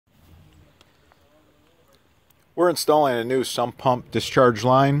We're installing a new sump pump discharge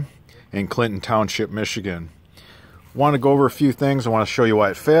line in Clinton Township, Michigan. Want to go over a few things. I want to show you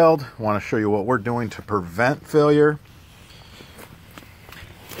why it failed. I want to show you what we're doing to prevent failure.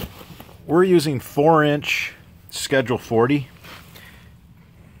 We're using 4-inch Schedule 40.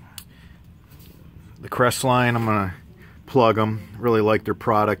 The Crestline, I'm going to plug them. Really like their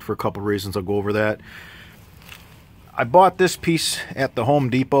product for a couple reasons. I'll go over that. I bought this piece at the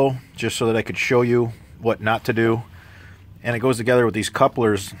Home Depot just so that I could show you what not to do. And it goes together with these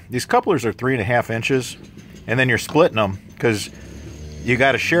couplers. These couplers are 3.5 inches, and then you're splitting them because you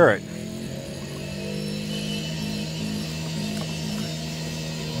got to share it.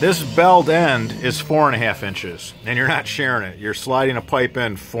 This belled end is 4.5 inches, and you're not sharing it. You're sliding a pipe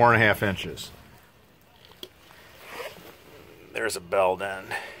in 4.5 inches. There's a belled end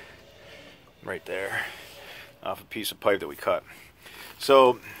right there off a piece of pipe that we cut.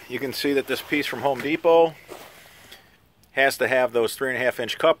 So you can see that this piece from Home Depot has to have those 3.5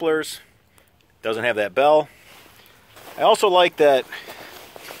 inch couplers. Doesn't have that bell. I also like that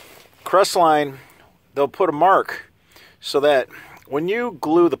Crestline, they'll put a mark so that when you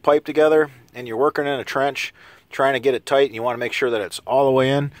glue the pipe together and you're working in a trench trying to get it tight and you want to make sure that it's all the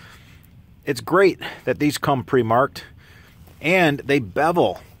way in, it's great that these come pre-marked and they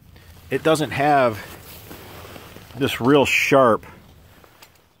bevel. It doesn't have this real sharp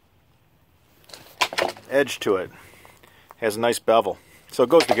edge to it. Has a nice bevel, so it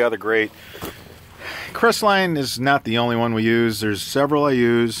goes together great. Crestline is not the only one we use. There's several I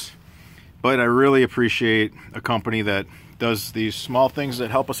use, but I really appreciate a company that does these small things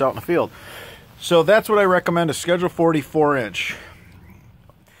that help us out in the field. So that's what I recommend, a Schedule 40 4-inch.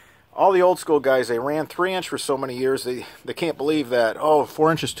 All the old school guys, they ran 3-inch for so many years, they can't believe that, oh,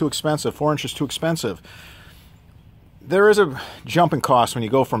 4-inch is too expensive, 4-inch is too expensive. There is a jump in cost when you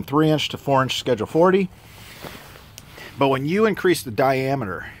go from 3-inch to 4-inch Schedule 40. But when you increase the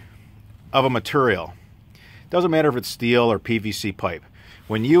diameter of a material, doesn't matter if it's steel or PVC pipe,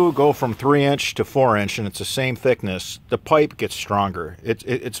 when you go from 3-inch to 4-inch and it's the same thickness, the pipe gets stronger.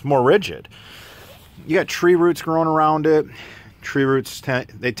 It's more rigid. You got tree roots growing around it. Tree roots,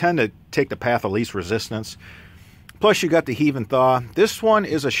 they tend to take the path of least resistance. Plus you got the heave and thaw. This one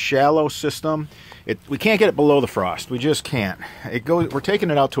is a shallow system. We can't get it below the frost. We just can't. We're taking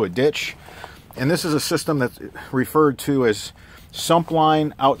it out to a ditch. And this is a system that's referred to as sump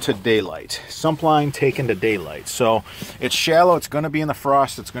line out to daylight. Sump line taken to daylight. So it's shallow, it's going to be in the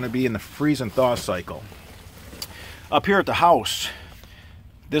frost, it's going to be in the freeze and thaw cycle. Up here at the house,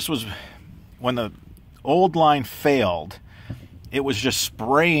 this was when the old line failed, it was just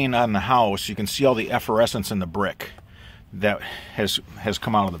spraying on the house. You can see all the effervescence in the brick that has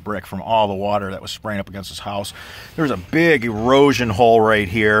come out of the brick from all the water that was spraying up against this house. There's a big erosion hole right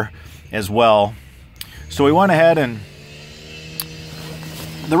here as well. So we went ahead, and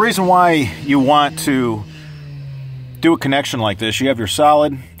the reason why you want to do a connection like this, you have your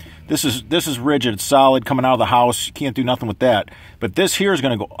solid. This is rigid, it's solid coming out of the house. You can't do nothing with that. But this here is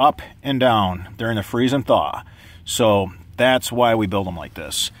going to go up and down during the freeze and thaw. So that's why we build them like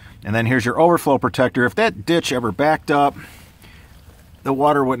this. And then here's your overflow protector. If that ditch ever backed up, the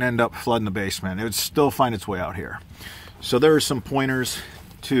water wouldn't end up flooding the basement. It would still find its way out here. So there are some pointers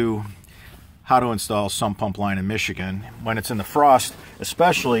to how to install sump pump line in Michigan when it's in the frost,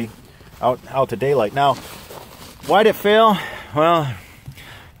 especially out to daylight. Now, why'd it fail? Well,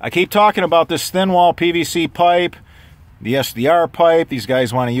 I keep talking about this thin wall PVC pipe, the SDR pipe. These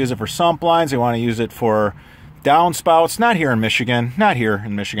guys want to use it for sump lines. They want to use it for downspouts. Not here in Michigan. Not here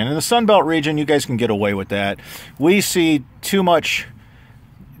in Michigan. In the Sunbelt region, you guys can get away with that. We see too much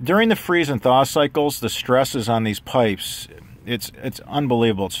during the freeze and thaw cycles. The stresses on these pipes, it's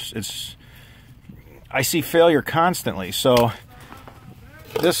unbelievable. I see failure constantly. So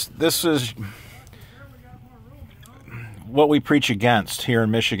this is what we preach against here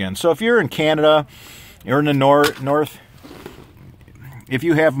in Michigan. So if you're in Canada, you're in the north, if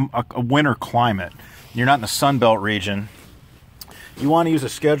you have a winter climate, you're not in the Sunbelt region, you want to use a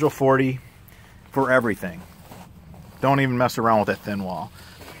Schedule 40 for everything. Don't even mess around with that thin wall.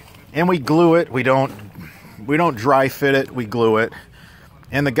 And we glue it. We don't dry fit it. We glue it.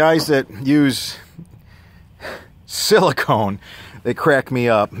 And the guys that use silicone, they crack me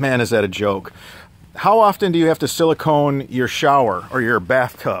up. Man, is that a joke. How often do you have to silicone your shower or your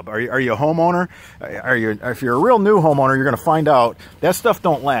bathtub? Are you a homeowner? If you're a real new homeowner, you're going to find out that stuff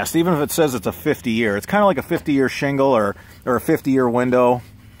don't last, even if it says it's a 50-year. It's kind of like a 50-year shingle or a 50-year window.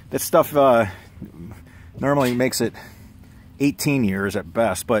 That stuff normally makes it 18 years at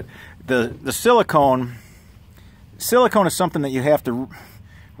best. But the silicone is something that you have to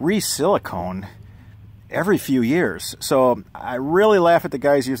re-silicone every few years. So I really laugh at the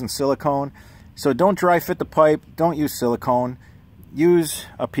guys using silicone. So don't dry fit the pipe, don't use silicone, use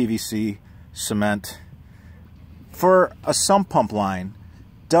a PVC cement. For a sump pump line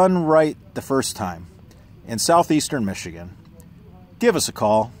done right the first time in southeastern Michigan, give us a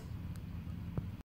call.